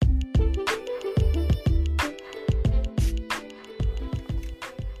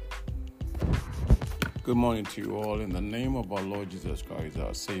Good morning to you all in the name of our Lord Jesus Christ,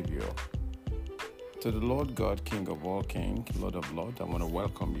 our Savior. To the Lord God, King of all kings, Lord of lords, I want to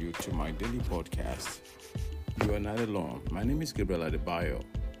welcome you to my daily podcast. You are not alone. My name is Gabriel Adebayo,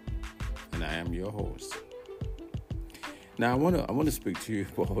 and I am your host. Now, I want to speak to you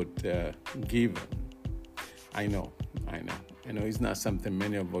about giving. I know it's not something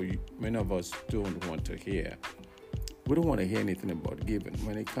many of us don't want to hear. We don't want to hear anything about giving.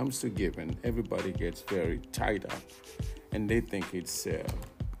 When it comes to giving, everybody gets very tied up, and they think it's a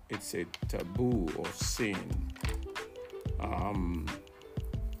taboo or sin.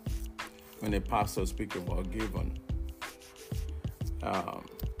 When a pastor speaks about giving,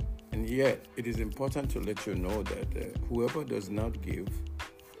 and yet it is important to let you know that whoever does not give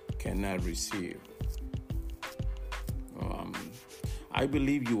cannot receive. I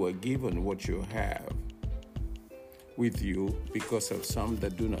believe you are given what you have with you because of some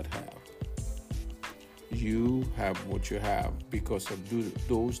that do not have. You have what you have because of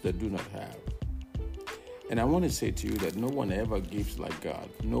those that do not have. And I want to say to you that no one ever gives like God.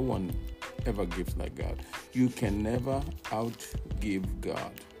 No one ever gives like God. You can never outgive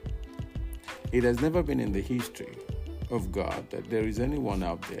God. It has never been in the history of God that there is anyone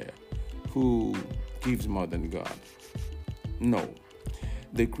out there who gives more than God. No.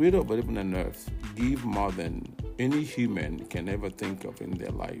 The creator of heaven and earth gives more than any human can ever think of in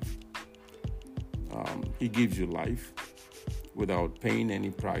their life. He gives you life without paying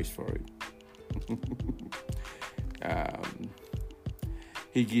any price for it.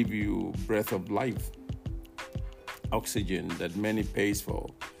 He gives you breath of life, oxygen that many pays for.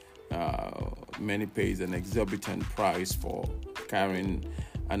 Many pays an exorbitant price for carrying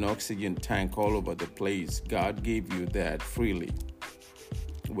an oxygen tank all over the place. God gave you that freely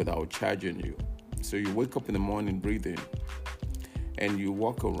without charging you. So you wake up in the morning breathing, and you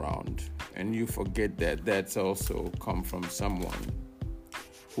walk around, and you forget that that's also come from someone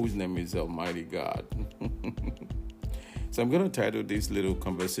whose name is Almighty God. So I'm going to title this little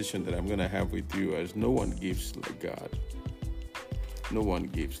conversation that I'm going to have with you as No One Gives Like God. No one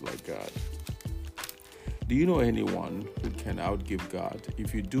gives like God. Do you know anyone who can outgive God?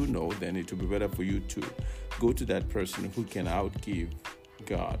 If you do know, then it will be better for you to go to that person who can outgive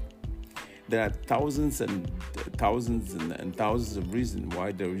God. There are thousands and thousands of reasons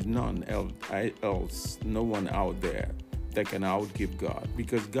why there is none else, no one out there that can outgive God,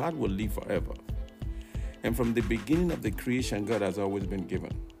 because God will live forever. And from the beginning of the creation, God has always been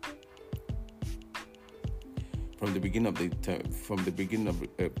given. From the beginning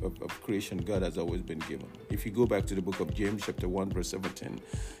of creation, God has always been given. If you go back to the book of James, chapter 1, verse 17,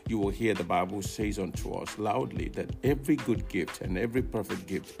 you will hear the Bible says unto us loudly that every good gift and every perfect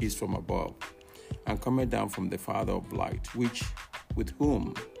gift is from above and cometh down from the Father of light, with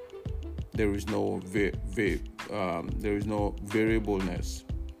whom there is no variableness,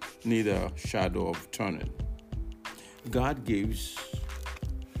 neither shadow of turning. God gives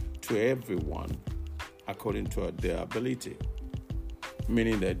to everyone according to their ability,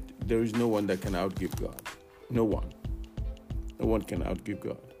 meaning that there is no one that can outgive God. No one can outgive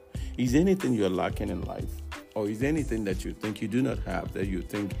God. Is anything you're lacking in life, or is anything that you think you do not have that you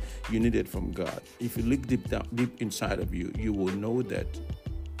think you need it from God? If you look deep inside of you, you will know that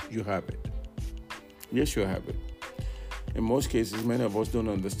you have it. Yes, you have it. In most cases, many of us don't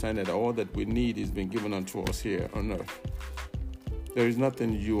understand that all that we need is being given unto us here on earth. There is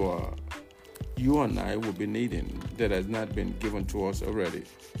nothing you and I will be needing that has not been given to us already.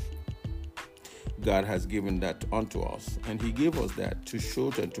 God has given that unto us, and He gave us that to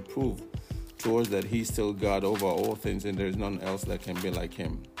show and to prove to us that He's still God over all things, and there is none else that can be like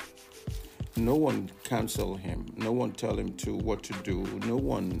Him. No one counsel Him. No one tell Him what to do. No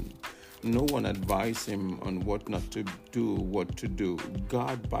one advise Him on what not to do, what to do.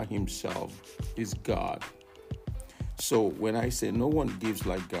 God by Himself is God. So when I say no one gives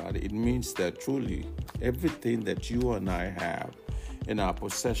like God, it means that truly everything that you and I have in our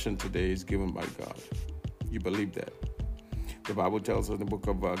possession today is given by God. You believe that? The Bible tells us in the book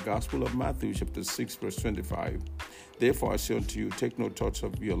of Gospel of Matthew, chapter 6, verse 25, therefore I say unto you, take no thoughts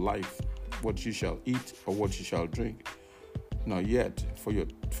of your life, what you shall eat or what you shall drink, nor yet for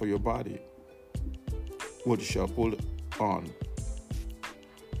your body, what you shall put on.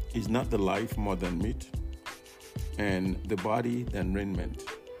 Is not the life more than meat, and the body than raiment?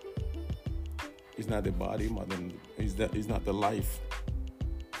 Is not the body more than is not the life?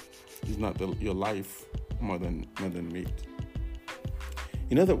 Is not your life more than meat?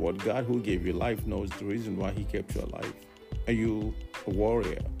 In other words, God who gave you life knows the reason why He kept you alive. Are you a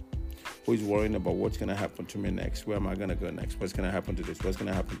warrior? who is worrying about what's going to happen to me next, where am I going to go next, what's going to happen to this, what's going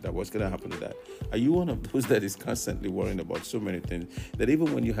to happen to that, what's going to happen to that? Are you one of those that is constantly worrying about so many things that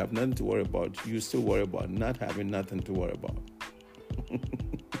even when you have nothing to worry about, you still worry about not having nothing to worry about?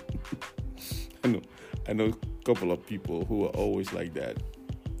 I know a couple of people who are always like that.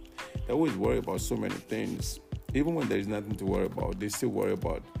 They always worry about so many things. Even when there is nothing to worry about, they still worry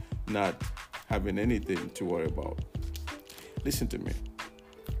about not having anything to worry about. Listen to me.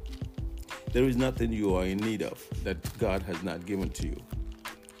 There is nothing you are in need of that God has not given to you.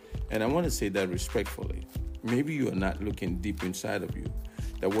 And I want to say that respectfully. Maybe you are not looking deep inside of you,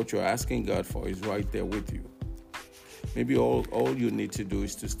 that what you're asking God for is right there with you. Maybe all you need to do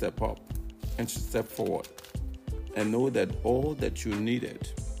is to step up and to step forward and know that all that you needed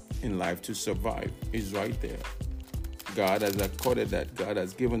in life to survive is right there. God has accorded that. God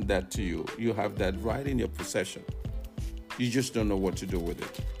has given that to you. You have that right in your possession. You just don't know what to do with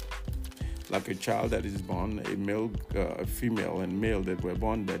it. Like a child that is born, a male, a female, and male that were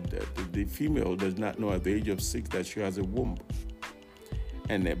born, that the female does not know at the age of 6 that she has a womb.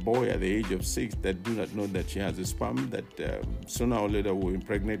 And a boy at the age of 6 that do not know that she has a sperm that sooner or later will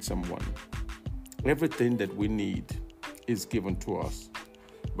impregnate someone. Everything that we need is given to us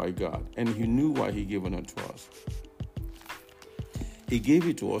by God. And He knew why He gave it unto us. He gave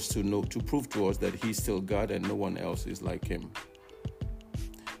it to us to prove to us that He's still God and no one else is like Him.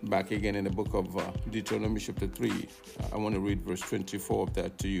 Back again in the book of Deuteronomy chapter 3, I want to read verse 24 of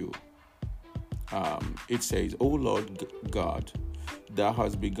that to you. It says, O Lord God, Thou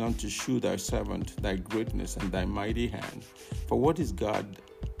hast begun to shew Thy servant Thy greatness and Thy mighty hand. For what is God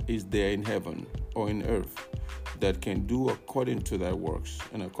is there in heaven or in earth that can do according to Thy works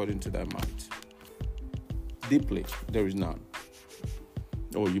and according to Thy might? Deeply, there is none.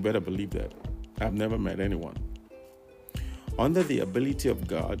 Oh, you better believe that. I've never met anyone. Under the ability of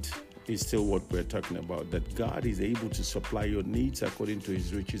God is still what we're talking about, that God is able to supply your needs according to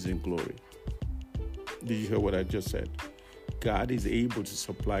His riches in glory. Did you hear what I just said? God is able to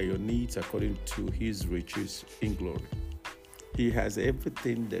supply your needs according to His riches in glory. He has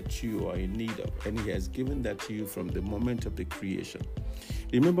everything that you are in need of, and He has given that to you from the moment of the creation.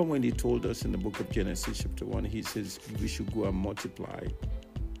 Remember when He told us in the book of Genesis chapter 1, He says we should go and multiply.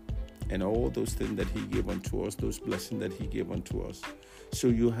 And all those things that He gave unto us, those blessings that He gave unto us. So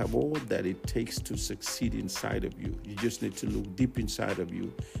you have all that it takes to succeed inside of you. You just need to look deep inside of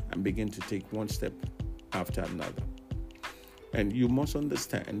you and begin to take one step after another. And you must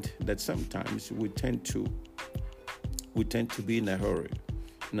understand that sometimes we tend to be in a hurry,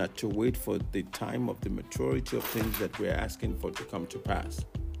 not to wait for the time of the maturity of things that we're asking for to come to pass.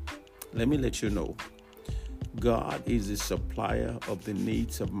 Let me let you know. God is the supplier of the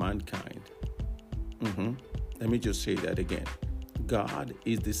needs of mankind. Let me just say that again. God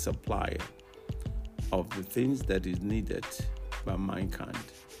is the supplier of the things that is needed by mankind.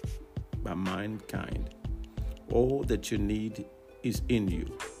 By mankind. All that you need is in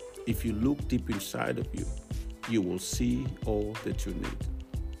you. If you look deep inside of you, you will see all that you need.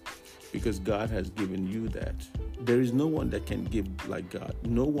 Because God has given you that. There is no one that can give like God.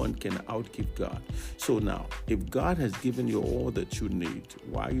 No one can outgive God. So now, if God has given you all that you need,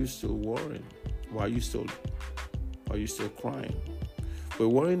 why are you still worrying? Why are you still crying? We're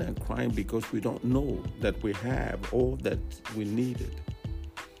worrying and crying because we don't know that we have all that we needed.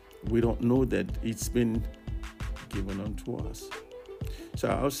 We don't know that it's been given unto us. So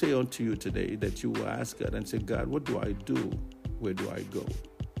I'll say unto you today that you will ask God and say, God, what do I do? Where do I go?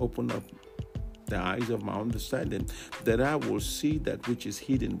 Open up the eyes of my understanding, that I will see that which is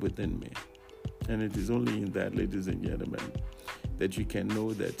hidden within me. And it is only in that, ladies and gentlemen, that you can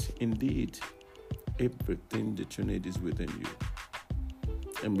know that indeed everything that you need is within you.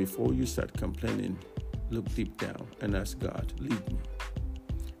 And before you start complaining, look deep down and ask God, lead me.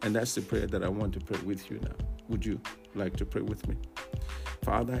 And that's the prayer that I want to pray with you now. Would you like to pray with me?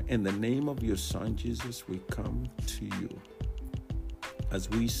 Father, in the name of your Son, Jesus, we come to you as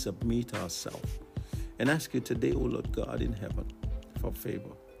we submit ourselves and ask you today, O Lord God in heaven, for favor.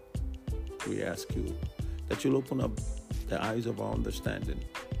 We ask you that you'll open up the eyes of our understanding,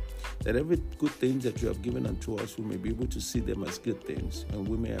 that every good thing that you have given unto us, we may be able to see them as good things, and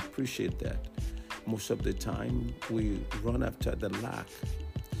we may appreciate that. Most of the time, we run after the lack,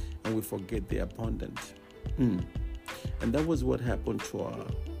 and we forget the abundant. And that was what happened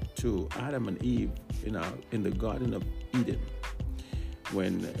to Adam and Eve in the Garden of Eden.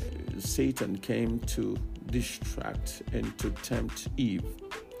 When Satan came to distract and to tempt Eve,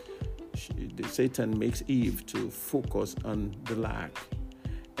 Satan makes Eve to focus on the lack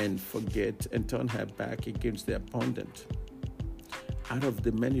and forget and turn her back against the abundant. Out of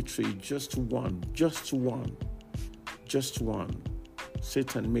the many trees, just one.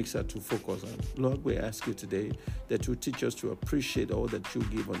 Satan makes her to focus on. Lord, we ask you today that you teach us to appreciate all that you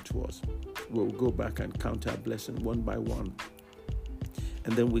give unto us. We'll go back and count our blessing one by one.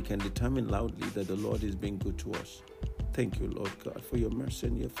 And then we can determine loudly that the Lord is being good to us. Thank you, Lord God, for your mercy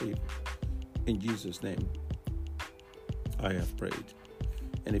and your favor. In Jesus' name, I have prayed.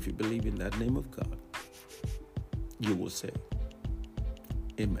 And if you believe in that name of God, you will say,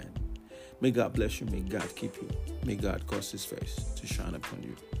 Amen. May God bless you. May God keep you. May God cause his face to shine upon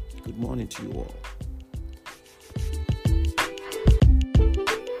you. Good morning to you all.